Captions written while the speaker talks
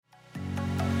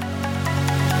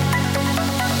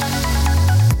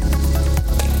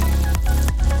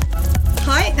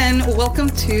and welcome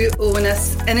to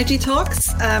ONS Energy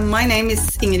Talks. My name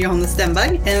is Ingrid Johanne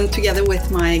Stenberg, and together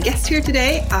with my guest here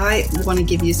today, I want to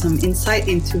give you some insight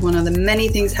into one of the many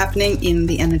things happening in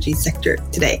the energy sector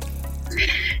today.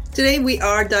 Today we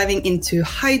are diving into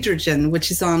hydrogen, which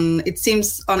is on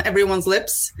everyone's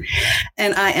lips.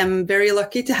 And I am very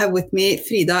lucky to have with me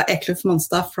Frida Eklöf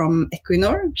Monstad from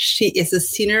Equinor. She is a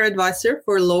senior advisor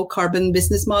for low carbon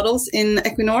business models in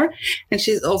Equinor. And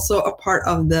she's also a part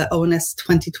of the ONS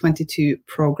 2022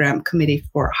 program committee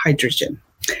for hydrogen.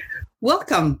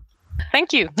 Welcome.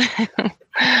 Thank you.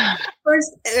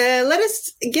 First, let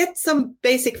us get some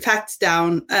basic facts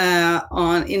down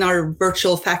in our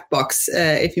virtual fact box,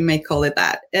 if you may call it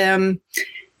that.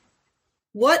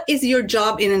 What is your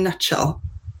job in a nutshell?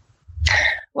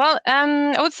 Well,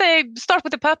 I would say start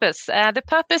with the purpose. The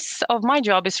purpose of my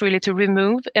job is really to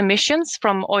remove emissions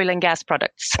from oil and gas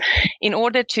products in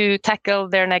order to tackle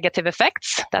their negative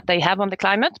effects that they have on the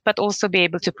climate, but also be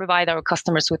able to provide our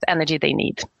customers with energy they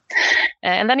need.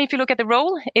 And then if you look at the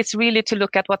role, it's really to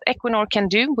look at what Equinor can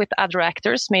do with other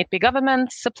actors, may it be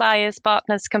governments, suppliers,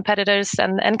 partners, competitors,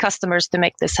 and customers to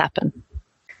make this happen.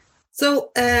 So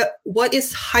what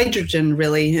is hydrogen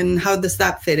really, and how does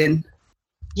that fit in?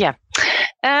 Yeah.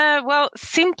 Well,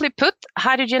 simply put,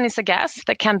 hydrogen is a gas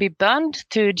that can be burned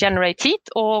to generate heat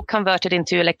or converted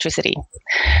into electricity.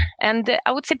 And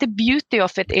I would say the beauty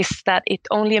of it is that it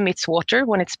only emits water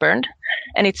when it's burned,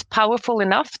 and it's powerful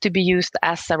enough to be used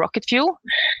as a rocket fuel.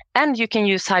 And you can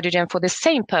use hydrogen for the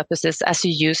same purposes as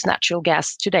you use natural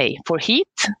gas today, for heat,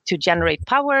 to generate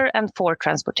power, and for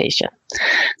transportation.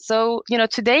 So,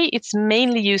 today it's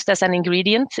mainly used as an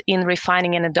ingredient in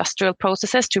refining and industrial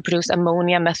processes to produce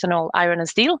ammonia, methanol, iron, and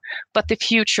steel. But the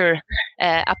future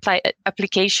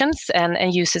applications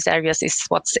and uses areas is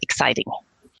what's exciting.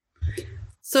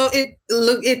 So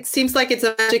it seems like it's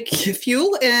a magic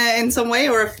fuel in some way,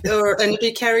 or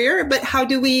energy carrier. But how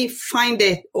do we find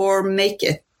it or make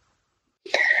it?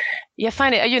 Yeah,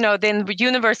 find it. Then the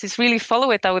universe is really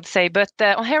follow it, I would say. But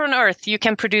here on Earth, you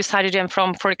can produce hydrogen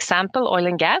from, for example, oil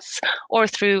and gas, or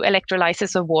through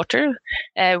electrolysis of water,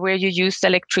 where you use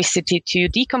electricity to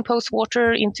decompose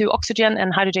water into oxygen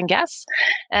and hydrogen gas.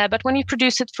 But when you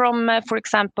produce it from, for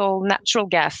example, natural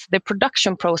gas, the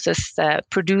production process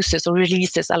produces or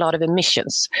releases a lot of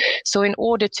emissions. So in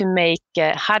order to make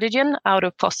hydrogen out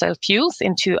of fossil fuels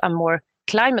into a more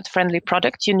climate-friendly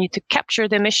product, you need to capture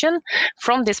the emission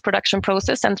from this production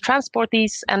process and transport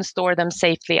these and store them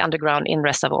safely underground in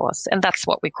reservoirs. And that's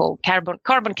what we call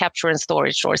carbon capture and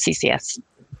storage, or CCS.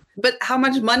 But how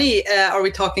much money are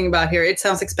we talking about here? It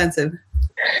sounds expensive.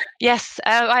 Yes,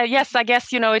 I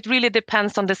guess, it really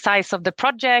depends on the size of the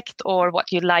project or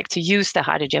what you'd like to use the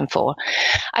hydrogen for.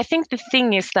 I think the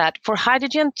thing is that for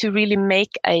hydrogen to really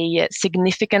make a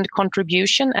significant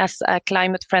contribution as a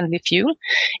climate-friendly fuel,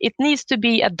 it needs to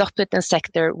be adopted in a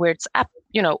sector where it's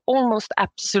almost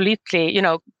absolutely,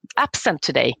 absent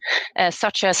today,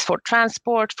 such as for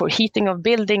transport, for heating of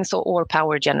buildings, or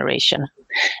power generation.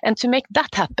 And to make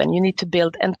that happen, you need to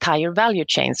build entire value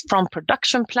chains, from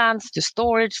production plants to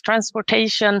storage,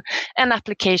 transportation, and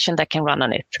application that can run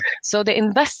on it. So the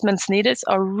investments needed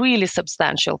are really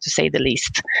substantial, to say the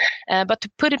least. But to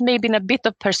put it maybe in a bit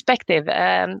of perspective,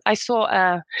 I saw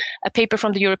a paper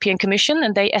from the European Commission,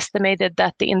 and they estimated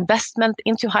that the investment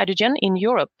into hydrogen in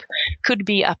Europe could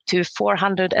be up to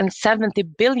 470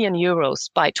 billion euros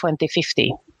by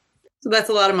 2050. So that's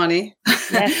a lot of money.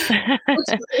 Yes.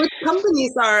 which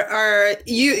companies are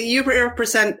you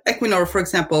represent Equinor, for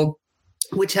example,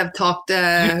 which have talked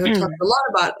a lot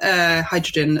about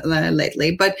hydrogen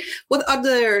lately. But what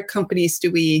other companies do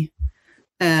we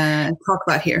talk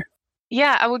about here?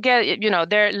 Yeah, I would get,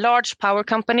 they're large power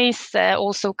companies,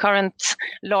 also current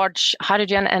large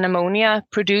hydrogen and ammonia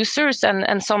producers,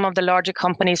 and some of the larger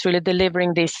companies really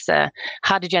delivering these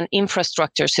hydrogen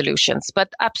infrastructure solutions.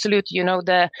 But absolutely,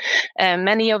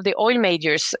 many of the oil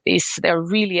majors they're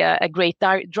really a great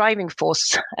driving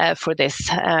force for this.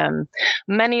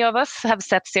 Many of us have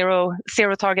set zero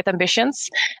target ambitions,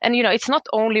 and it's not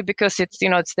only because it's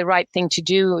the right thing to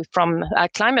do from a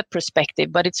climate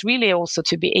perspective, but it's really also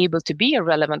to be able to be a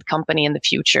relevant company in the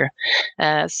future.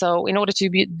 So in order to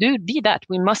be that,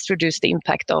 we must reduce the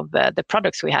impact of the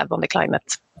products we have on the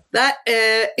climate. That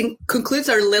concludes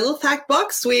our little fact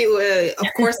box. We, of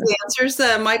course, the answers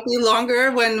might be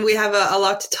longer when we have a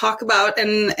lot to talk about.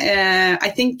 And I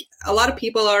think a lot of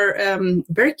people are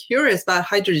very curious about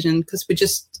hydrogen because we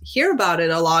just hear about it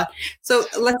a lot. So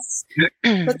let's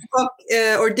talk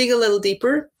or dig a little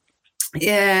deeper.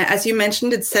 as you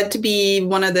mentioned, it's said to be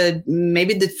one of the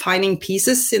maybe defining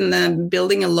pieces in the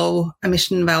building a low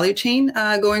emission value chain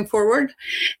going forward.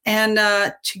 And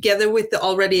together with the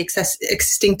already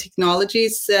existing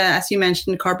technologies, as you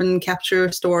mentioned, carbon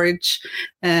capture, storage,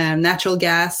 natural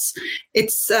gas,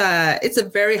 it's a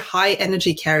very high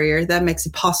energy carrier that makes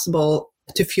it possible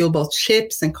to fuel both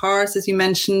ships and cars, as you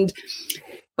mentioned.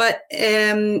 But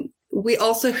we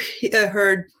also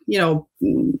heard,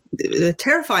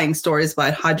 terrifying stories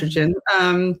about hydrogen.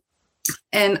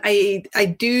 And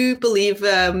I do believe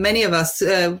many of us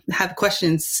have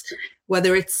questions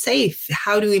whether it's safe.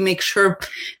 How do we make sure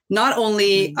not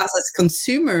only us as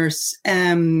consumers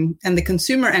and the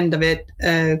consumer end of it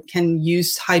can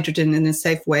use hydrogen in a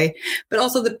safe way, but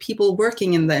also the people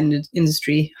working in the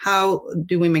industry? How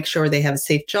do we make sure they have a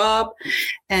safe job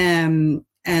and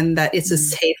that it's a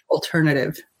safe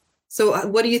alternative? So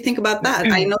what do you think about that?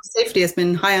 I know safety has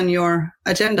been high on your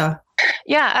agenda.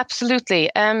 Yeah, absolutely.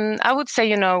 I would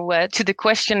say, to the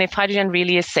question if hydrogen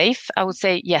really is safe, I would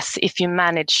say yes, if you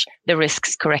manage the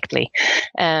risks correctly.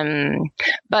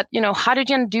 But,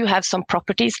 hydrogen do have some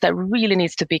properties that really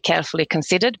needs to be carefully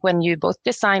considered when you both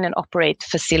design and operate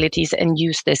facilities and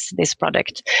use this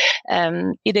product.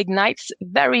 It ignites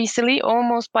very easily,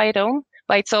 almost by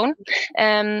its own,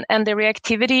 and the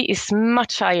reactivity is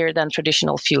much higher than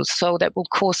traditional fuels, so that will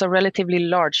cause a relatively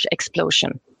large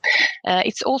explosion.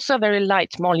 It's also a very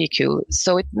light molecule,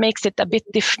 so it makes it a bit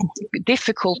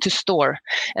difficult to store,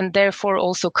 and therefore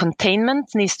also containment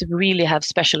needs to really have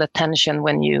special attention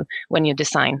when you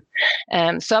design.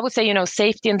 So I would say,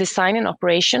 safety in design and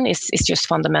operation is just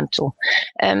fundamental.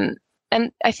 And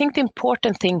I think the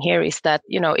important thing here is that,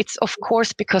 it's of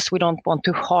course because we don't want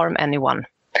to harm anyone.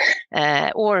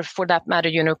 Or for that matter,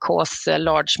 cause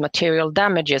large material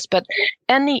damages. But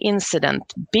any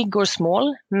incident, big or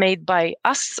small, made by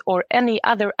us or any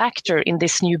other actor in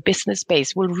this new business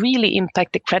space will really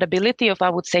impact the credibility of, I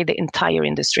would say, the entire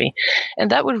industry.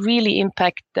 And that will really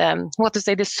impact,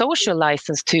 the social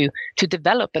license to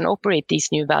develop and operate these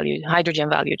new hydrogen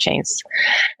value chains.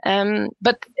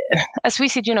 But as we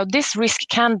see, this risk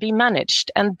can be managed,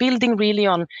 and building really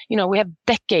on, we have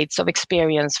decades of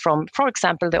experience from, for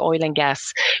example, the oil and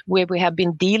gas, where we have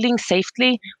been dealing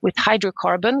safely with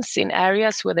hydrocarbons in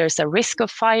areas where there's a risk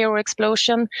of fire or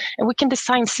explosion. And we can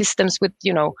design systems with,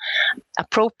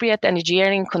 appropriate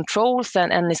engineering controls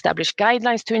and establish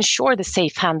guidelines to ensure the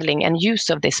safe handling and use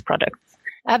of this product.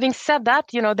 Having said that,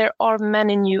 there are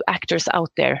many new actors out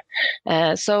there.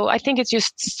 So I think it's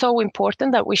just so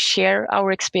important that we share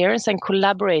our experience and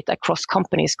collaborate across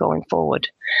companies going forward.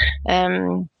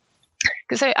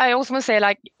 Because I also want to say,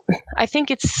 I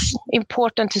think it's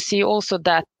important to see also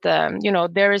that,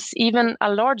 there is even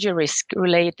a larger risk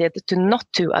related to not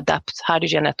to adapt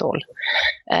hydrogen at all.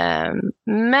 There are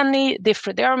many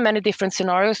different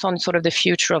scenarios on sort of the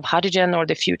future of hydrogen or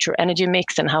the future energy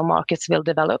mix and how markets will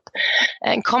develop.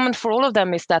 And common for all of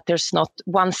them is that there's not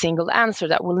one single answer,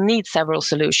 that will need several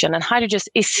solutions. And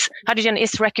hydrogen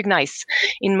is recognized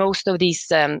in most of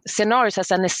these scenarios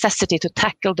as a necessity to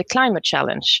tackle the climate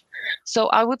challenge. So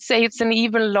I would say it's an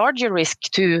even larger risk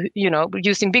to,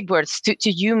 using big words, to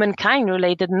humankind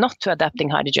related not to adapting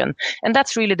hydrogen. And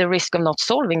that's really the risk of not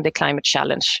solving the climate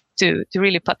challenge, to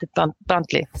really put it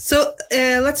bluntly. So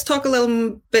let's talk a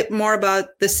little bit more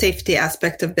about the safety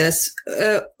aspect of this.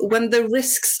 When the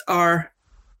risks are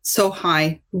so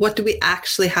high, what do we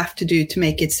actually have to do to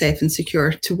make it safe and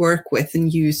secure to work with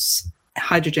and use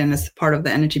hydrogen as part of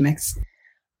the energy mix?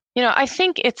 I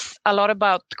think it's a lot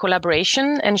about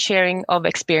collaboration and sharing of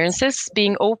experiences,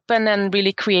 being open and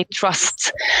really create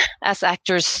trust as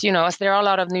actors, as there are a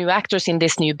lot of new actors in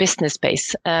this new business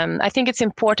space. I think it's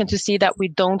important to see that we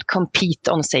don't compete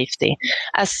on safety,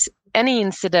 as any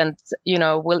incident,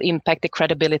 will impact the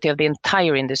credibility of the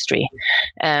entire industry.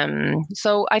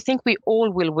 So I think we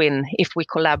all will win if we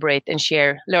collaborate and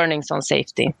share learnings on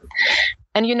safety.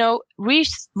 And,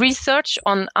 research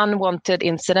on unwanted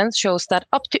incidents shows that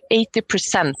up to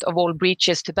 80% of all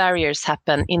breaches to barriers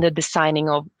happen in the designing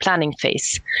of planning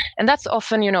phase. And that's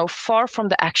often, far from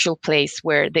the actual place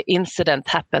where the incident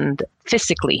happened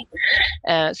physically.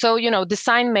 So,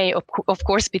 design may, of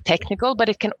course, be technical, but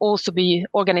it can also be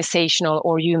organizational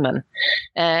or human.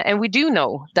 And we do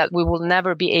know that we will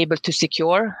never be able to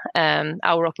secure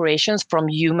our operations from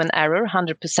human error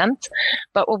 100%.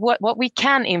 But what we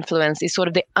can influence is sort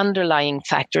of the underlying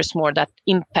factors more that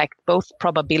impact both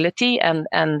probability and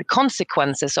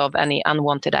consequences of any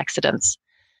unwanted accidents.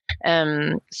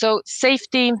 So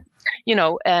safety,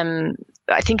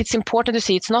 I think it's important to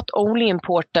see it's not only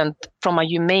important from a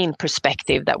humane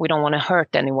perspective that we don't want to hurt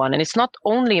anyone, and it's not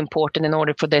only important in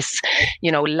order for this,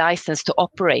 license to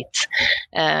operate.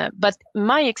 But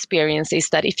my experience is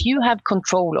that if you have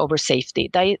control over safety,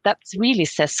 that really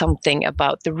says something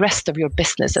about the rest of your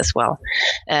business as well.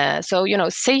 So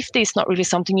safety is not really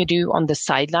something you do on the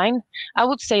sideline. I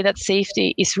would say that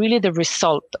safety is really the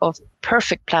result of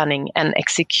perfect planning and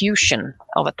execution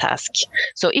of a task.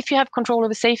 So if you have control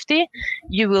over safety,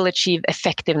 you will achieve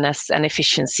effectiveness and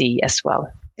efficiency as well.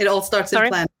 It all starts in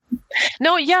planning.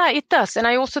 No, yeah, it does. And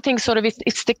I also think sort of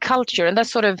it's the culture, and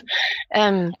that's sort of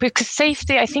because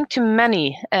safety, I think to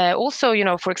many, also,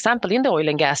 for example, in the oil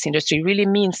and gas industry really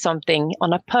means something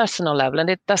on a personal level. And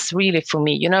it does really for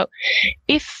me,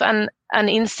 if an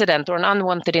incident or an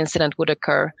unwanted incident would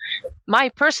occur, my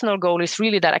personal goal is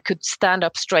really that I could stand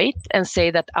up straight and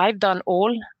say that I've done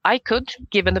all I could,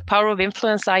 given the power of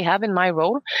influence I have in my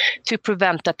role, to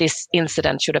prevent that this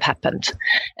incident should have happened.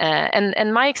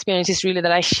 And my experience is really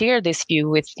that I share this view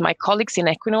with my colleagues in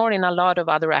Equinor and a lot of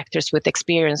other actors with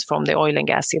experience from the oil and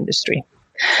gas industry.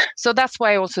 So that's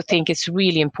why I also think it's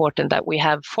really important that we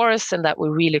have forests and that we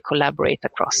really collaborate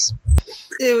across.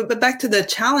 But back to the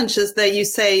challenges that you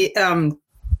say,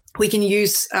 we can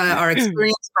use our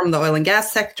experience from the oil and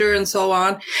gas sector and so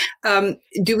on.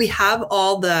 Do we have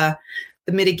all the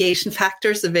mitigation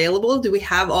factors available? Do we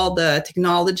have all the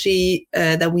technology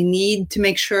that we need to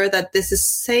make sure that this is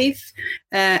safe?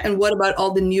 And what about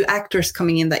all the new actors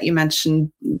coming in that you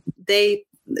mentioned?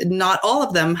 Not all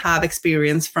of them have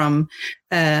experience from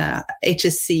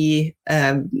HSC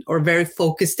or very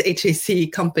focused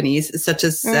HSC companies, such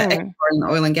as Equinor and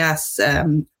oil and gas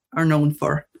are known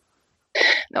for.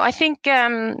 No, I think,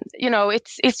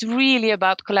 it's really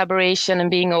about collaboration and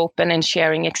being open and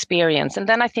sharing experience. And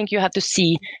then I think you have to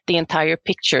see the entire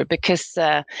picture because,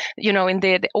 in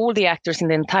all the actors in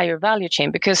the entire value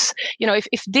chain, because,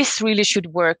 if this really should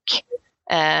work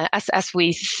as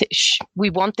we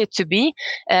want it to be,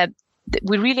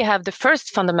 we really have the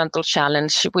first fundamental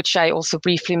challenge, which I also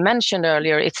briefly mentioned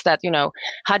earlier. It's that,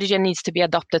 hydrogen needs to be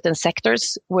adopted in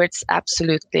sectors where it's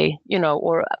absolutely,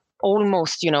 or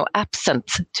almost, absent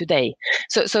today.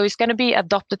 So it's going to be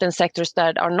adopted in sectors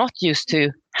that are not used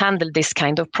to handle this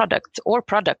kind of product or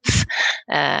products.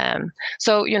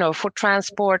 So, for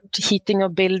transport, heating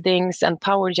of buildings and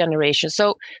power generation.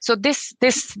 So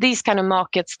these kind of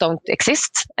markets don't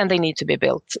exist and they need to be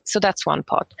built. So that's one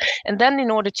part. And then in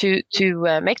order to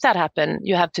make that happen,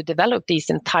 you have to develop these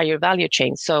entire value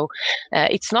chains. So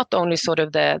it's not only sort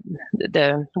of the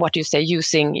what you say,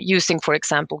 using, for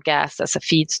example, gas as a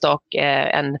feedstock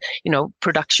and,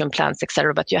 production plants,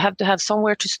 etc. But you have to have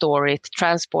somewhere to store it,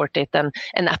 transport it, and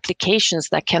applications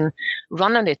that can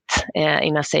run on it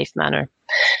in a safe manner.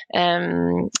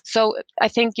 So I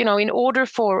think, in order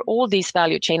for all these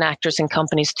value chain actors and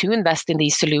companies to invest in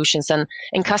these solutions and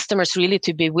customers really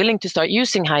to be willing to start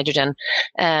using hydrogen,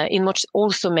 it must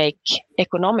also make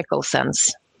economical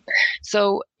sense.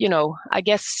 So, I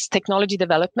guess technology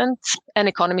development and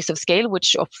economies of scale,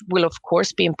 which will of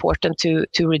course be important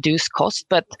to reduce cost,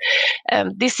 but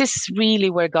this is really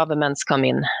where governments come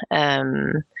in.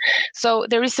 So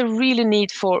there is a really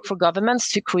need for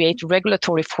governments to create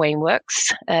regulatory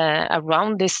frameworks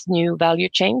around these new value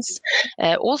chains,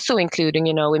 also including,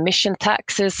 emission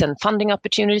taxes and funding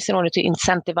opportunities in order to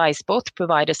incentivize both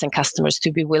providers and customers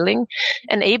to be willing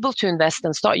and able to invest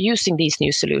and start using these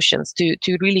new solutions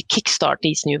to really kickstart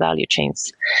these new value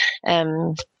chains.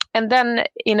 And then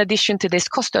in addition to this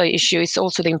cost issue, it's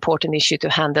also the important issue to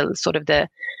handle sort of the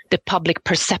public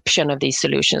perception of these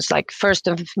solutions. Like first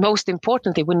and most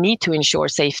importantly, we need to ensure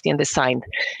safety and design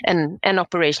and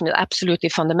operation is absolutely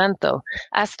fundamental,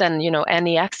 as then,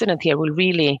 any accident here will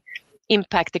really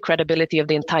impact the credibility of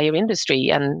the entire industry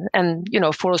and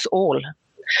for us all.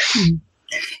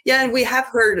 Yeah, and we have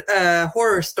heard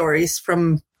horror stories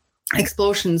from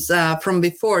explosions from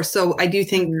before. So I do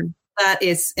think that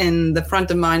is in the front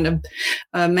of mind of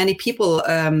many people.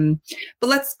 But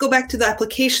let's go back to the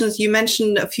applications. You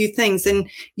mentioned a few things, and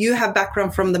you have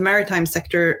background from the maritime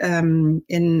sector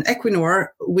in Equinor,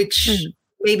 which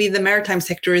maybe the maritime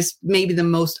sector is maybe the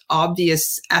most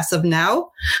obvious as of now.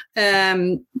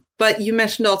 But you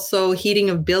mentioned also heating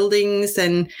of buildings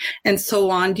and so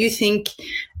on. Do you think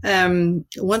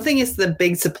one thing is the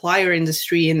big supplier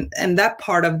industry and that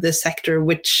part of the sector,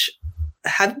 which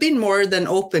have been more than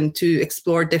open to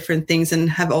explore different things and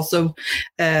have also,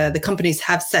 the companies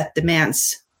have set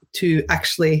demands to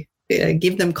actually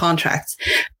give them contracts.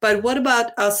 But what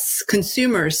about us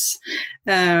consumers?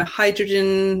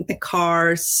 Hydrogen,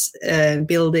 cars,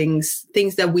 buildings,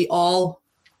 things that we all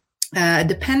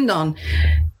depend on.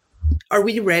 Are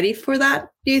we ready for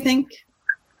that, do you think?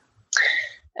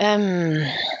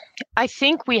 I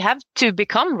think we have to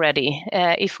become ready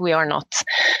if we are not.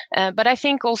 But I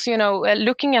think also,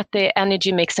 looking at the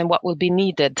energy mix and what will be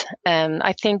needed,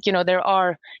 I think, there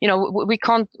are,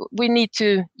 we need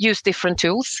to use different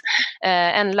tools.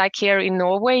 And like here in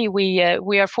Norway, we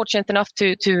are fortunate enough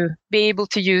to be able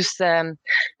to use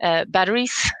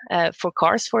batteries for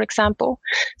cars, for example.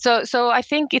 So I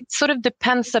think it sort of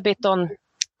depends a bit on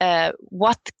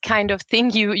what kind of thing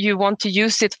you want to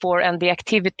use it for and the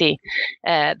activity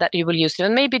that you will use it.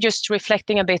 And maybe just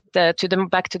reflecting a bit back to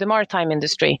the maritime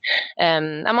industry.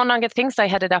 Among other things, I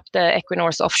headed up the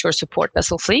Equinor's offshore support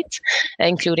vessel fleet,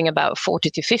 including about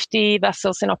 40 to 50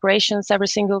 vessels in operations every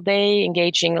single day,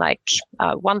 engaging like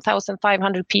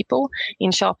 1,500 people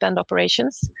in sharp end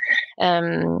operations.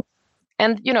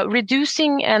 And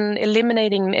reducing and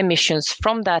eliminating emissions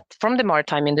from the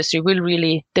maritime industry will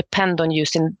really depend on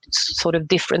using sort of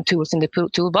different tools in the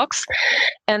toolbox.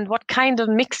 And what kind of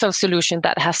mix of solution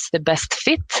that has the best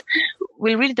fit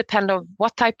will really depend on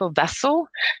what type of vessel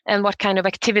and what kind of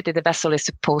activity the vessel is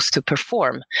supposed to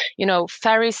perform.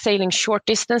 Ferries sailing short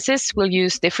distances will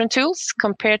use different tools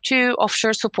compared to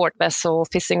offshore support vessel,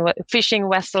 fishing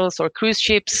vessels or cruise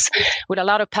ships with a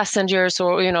lot of passengers,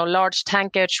 or large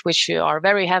tankage which are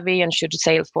very heavy and should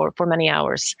sail for many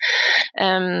hours.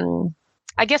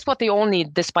 I guess what they all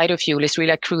need, despite of fuel, is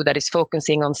really a crew that is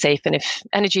focusing on safe and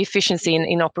energy efficiency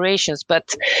in operations.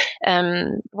 But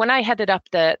when I headed up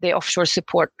the offshore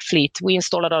support fleet, we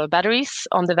installed a lot of batteries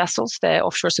on the vessels, the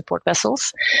offshore support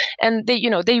vessels, and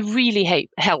they really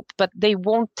help, but they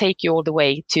won't take you all the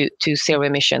way to zero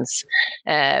emissions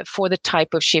for the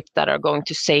type of ship that are going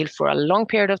to sail for a long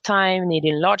period of time,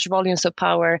 needing large volumes of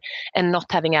power, and not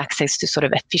having access to sort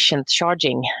of efficient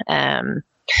charging.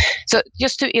 So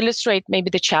just to illustrate maybe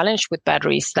the challenge with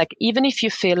batteries, like even if you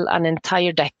fill an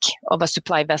entire deck of a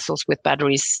supply vessels with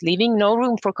batteries, leaving no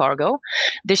room for cargo,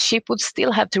 the ship would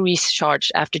still have to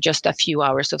recharge after just a few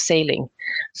hours of sailing.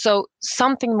 So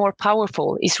something more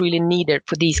powerful is really needed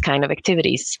for these kind of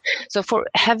activities. So for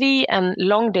heavy and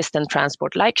long distance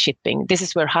transport like shipping, this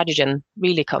is where hydrogen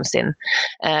really comes in.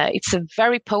 It's a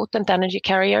very potent energy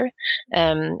carrier.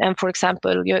 And for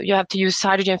example, you have to use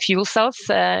hydrogen fuel cells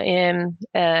and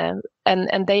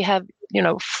they have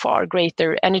far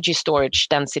greater energy storage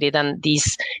density than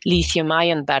these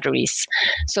lithium-ion batteries.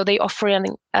 So they offer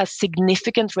a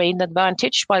significant range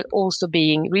advantage while also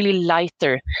being really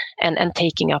lighter and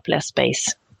taking up less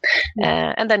space.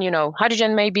 And then,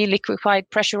 hydrogen may be liquefied,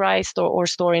 pressurized, or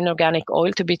stored in organic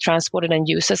oil to be transported and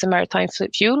used as a maritime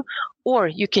fuel, or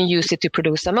you can use it to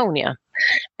produce ammonia.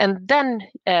 And then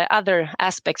other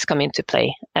aspects come into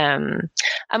play.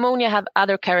 Ammonia have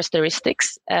other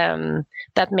characteristics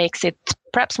that makes it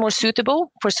perhaps more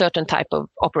suitable for certain type of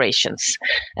operations.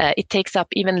 It takes up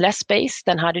even less space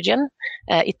than hydrogen.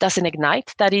 It doesn't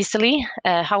ignite that easily.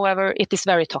 However, it is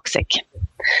very toxic.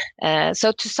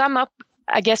 So to sum up,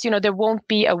 I guess, there won't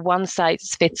be a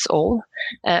one-size-fits-all,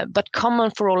 but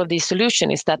common for all of these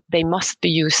solutions is that they must be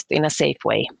used in a safe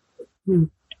way.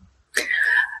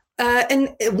 And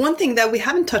one thing that we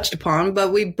haven't touched upon,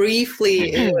 but we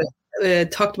briefly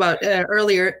talked about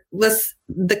earlier, was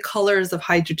the colors of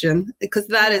hydrogen, because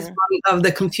that is one of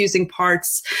the confusing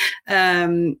parts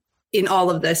in all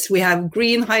of this. We have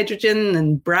green hydrogen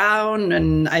and brown,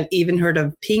 and I've even heard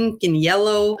of pink and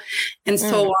yellow and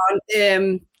so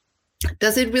on.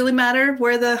 Does it really matter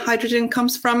where the hydrogen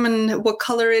comes from and what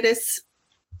color it is?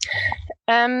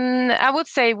 I would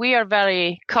say we are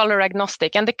very color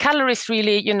agnostic, and the color is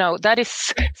really, that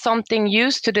is something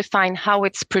used to define how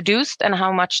it's produced and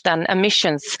how much then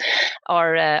emissions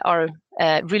are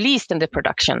released in the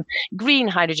production. Green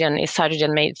hydrogen is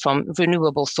hydrogen made from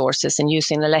renewable sources and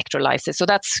using electrolysis, so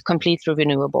that's completely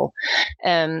renewable.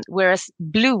 Whereas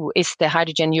blue is the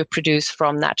hydrogen you produce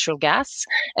from natural gas,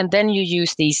 and then you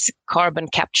use these carbon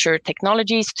capture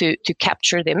technologies to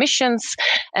capture the emissions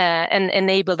and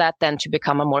enable that then to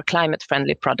become a more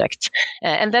climate-friendly product.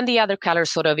 And then the other color,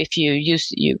 sort of, if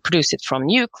you produce it from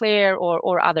nuclear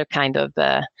or other kind of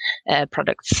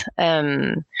products.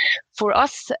 For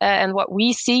us, and what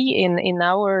we see in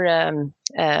our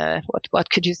what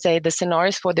could you say, the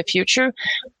scenarios for the future,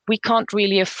 we can't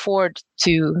really afford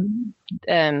to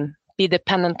be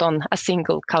dependent on a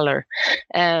single color,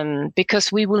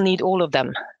 because we will need all of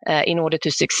them in order to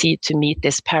succeed to meet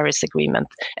this Paris Agreement.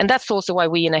 And that's also why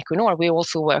we in Equinor, we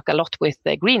also work a lot with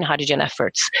the green hydrogen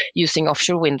efforts, using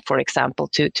offshore wind, for example,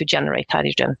 to generate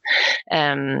hydrogen.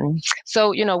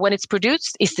 So, when it's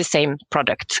produced, it's the same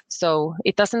product. So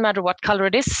it doesn't matter what color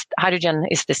it is, hydrogen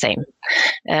is the same.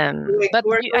 But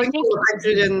we're going for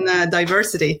hydrogen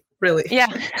diversity. really. Yeah,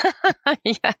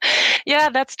 yeah,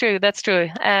 that's true. That's true.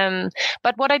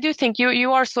 But what I do think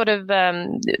you are sort of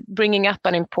bringing up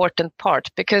an important part,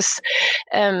 because,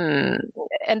 and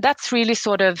that's really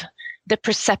sort of the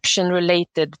perception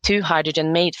related to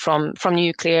hydrogen made from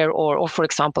nuclear or for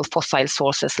example fossil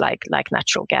sources like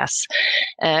natural gas.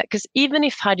 Because even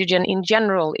if hydrogen in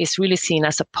general is really seen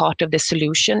as a part of the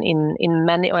solution in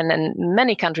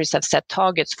many countries have set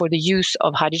targets for the use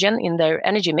of hydrogen in their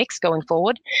energy mix going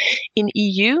forward, in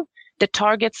EU the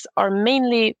targets are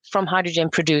mainly from hydrogen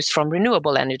produced from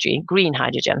renewable energy, green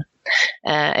hydrogen.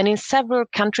 And in several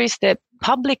countries, the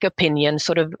public opinion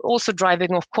sort of also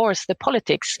driving, of course, the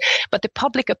politics, but the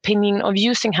public opinion of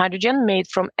using hydrogen made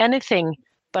from anything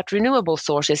but renewable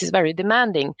sources is very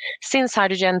demanding, since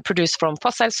hydrogen produced from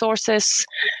fossil sources,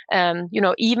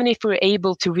 even if we're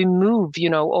able to remove,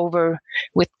 over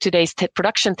with today's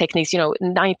production techniques,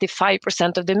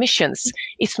 95% of the emissions,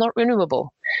 it's not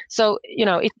renewable. So,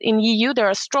 in EU, there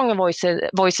are strong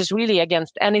voices really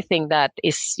against anything that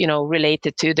is,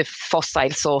 related to the fossil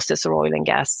sources or oil and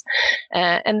gas.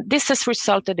 And this has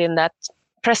resulted in that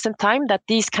present time that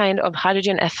these kind of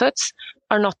hydrogen efforts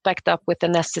are not backed up with the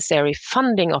necessary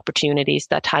funding opportunities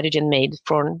that hydrogen made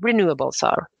from renewables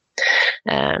are.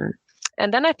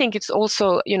 And then I think it's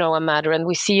also, a matter, and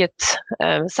we see it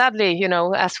sadly,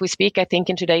 as we speak, I think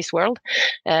in today's world,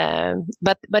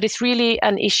 but it's really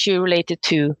an issue related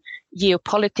to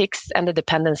geopolitics and the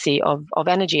dependency of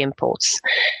energy imports.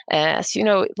 As you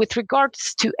know, with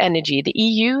regards to energy, the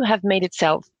EU have made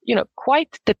itself,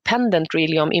 quite dependent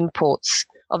really on imports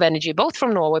of energy, both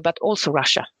from Norway, but also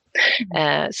Russia.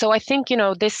 So I think,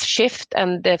 this shift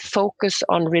and the focus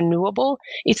on renewable,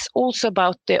 it's also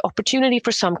about the opportunity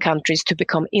for some countries to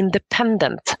become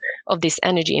independent of this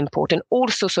energy import and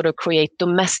also sort of create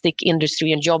domestic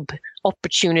industry and job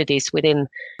opportunities within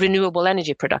renewable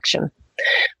energy production.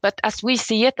 But as we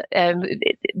see it,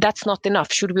 that's not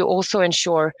enough. Should we also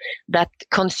ensure that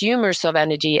consumers of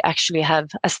energy actually have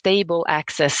a stable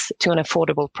access to an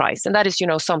affordable price? And that is,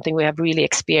 something we have really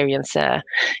experienced,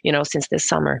 since this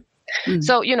summer. Mm.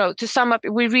 So, to sum up,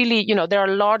 we really, there are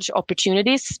large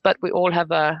opportunities, but we all have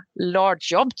a large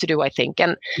job to do, I think.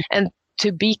 And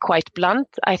to be quite blunt,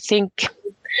 I think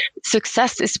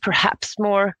success is perhaps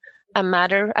more a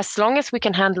matter, as long as we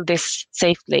can handle this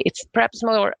safely, it's perhaps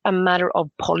more a matter of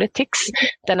politics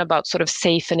than about sort of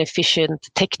safe and efficient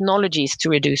technologies to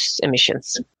reduce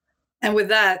emissions. And with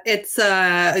that, it's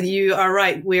you are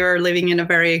right. We are living in a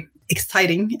very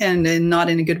exciting and not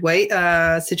in a good way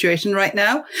situation right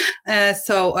now.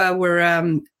 So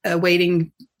we're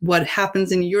awaiting what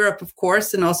happens in Europe, of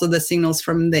course, and also the signals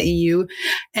from the EU.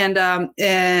 And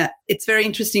it's very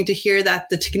interesting to hear that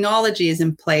the technology is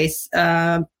in place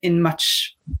in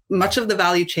much of the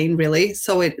value chain, really.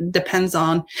 So it depends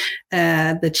on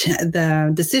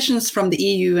the decisions from the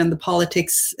EU and the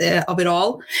politics of it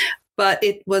all. But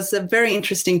it was very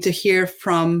interesting to hear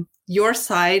from your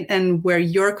side and where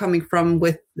you're coming from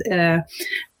with the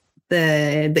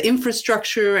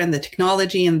infrastructure and the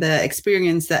technology and the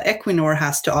experience that Equinor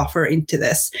has to offer into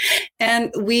this.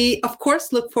 And we, of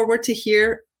course, look forward to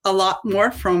hear a lot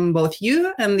more from both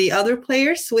you and the other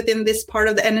players within this part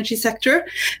of the energy sector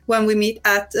when we meet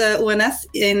at ONS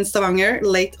in Stavanger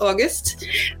late August.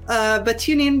 But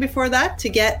tune in before that to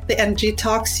get the energy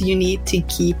talks you need to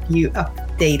keep you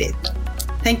updated.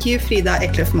 Thank you, Frida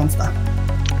Eklöf Monstad.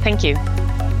 Thank you.